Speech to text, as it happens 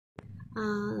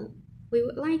We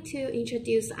would like to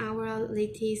introduce our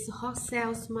latest hot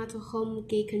sale smart home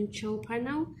gate control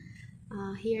panel.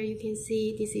 Here you can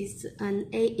see this is an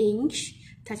 8-inch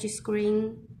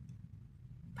touchscreen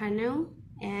panel,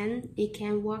 and it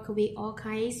can work with all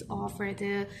kinds of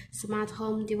the smart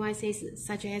home devices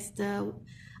such as the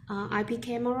IP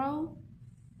camera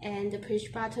and the push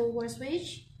button wall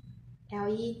switch,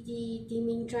 LED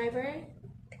dimming driver,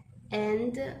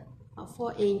 and a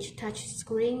 4-inch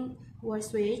touchscreen wall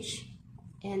switch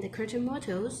and the curtain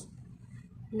motors.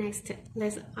 Next,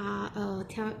 let's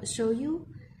show you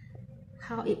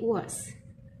how it works.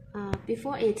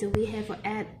 Before it, we have to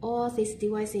add all these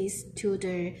devices to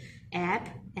the app,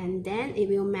 and then it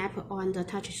will map on the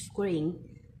touch screen.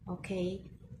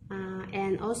 Okay,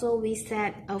 and also we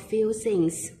set a few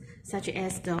things such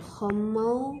as the home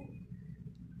mode,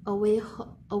 away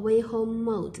home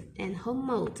mode, and home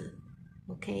mode.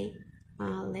 Okay,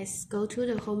 let's go to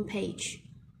the home page.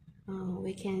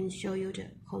 We can show you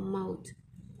the home mode.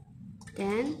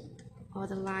 Then all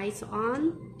the lights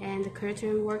on and the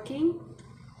curtain working.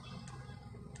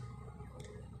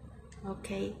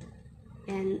 Okay,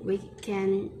 and we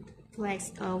can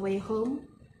flex away home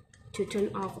to turn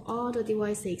off all the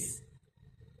devices.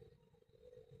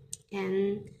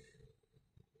 And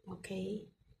okay,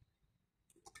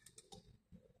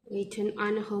 we turn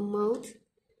on home mode,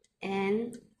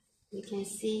 and we can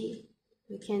see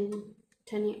we can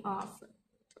turn it off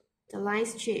the light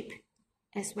strip,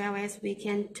 as well as we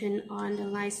can turn on the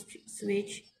light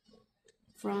switch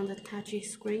from the touch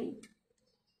screen.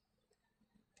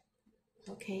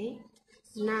 Okay,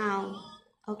 now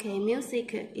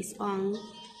music is on.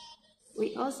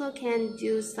 We also can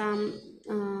do some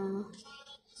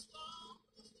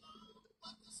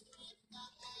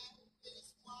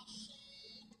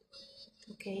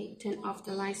turn off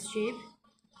the light strip,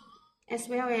 as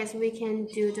well as we can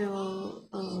do the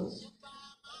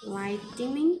light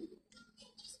dimming.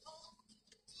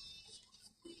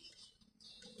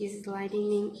 This is light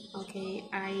dimming. Okay,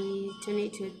 I turn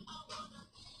it to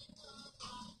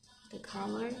the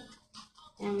color,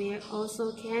 and we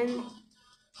also can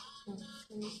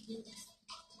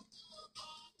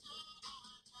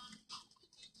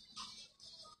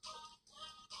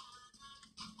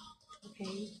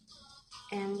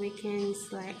and we can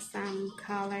select some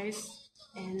colors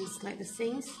and select the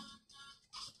things.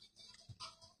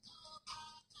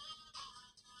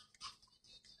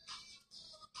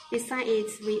 Besides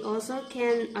it, we also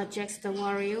can adjust the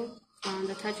volume from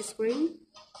the touch screen,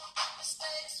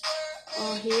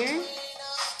 or here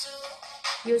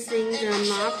using the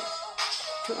knob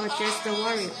to adjust the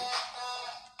volume.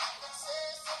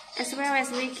 As well as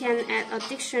we can add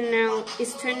additional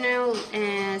external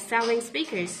sounding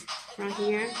speakers from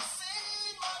here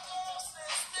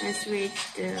and switch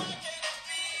the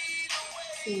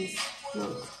sync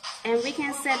mode. And we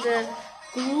can set the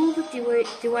group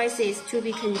devices to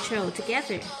be controlled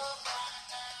together.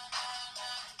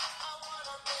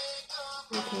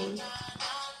 Okay.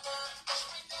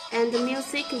 And the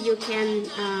music, you can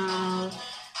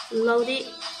load it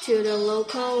to the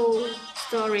local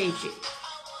storage,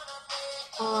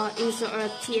 or insert a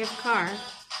TF card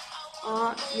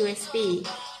or USB.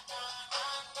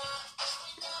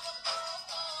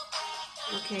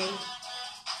 Okay.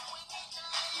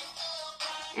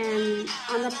 And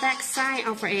on the back side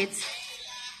of it,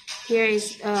 here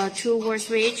is 2 wall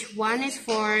switch. One is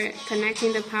for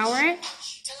connecting the power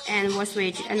and wall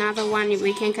switch. Another one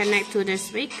we can connect to the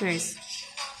speakers.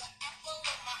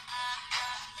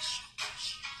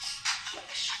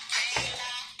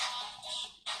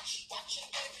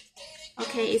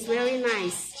 Okay, it's very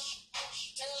nice.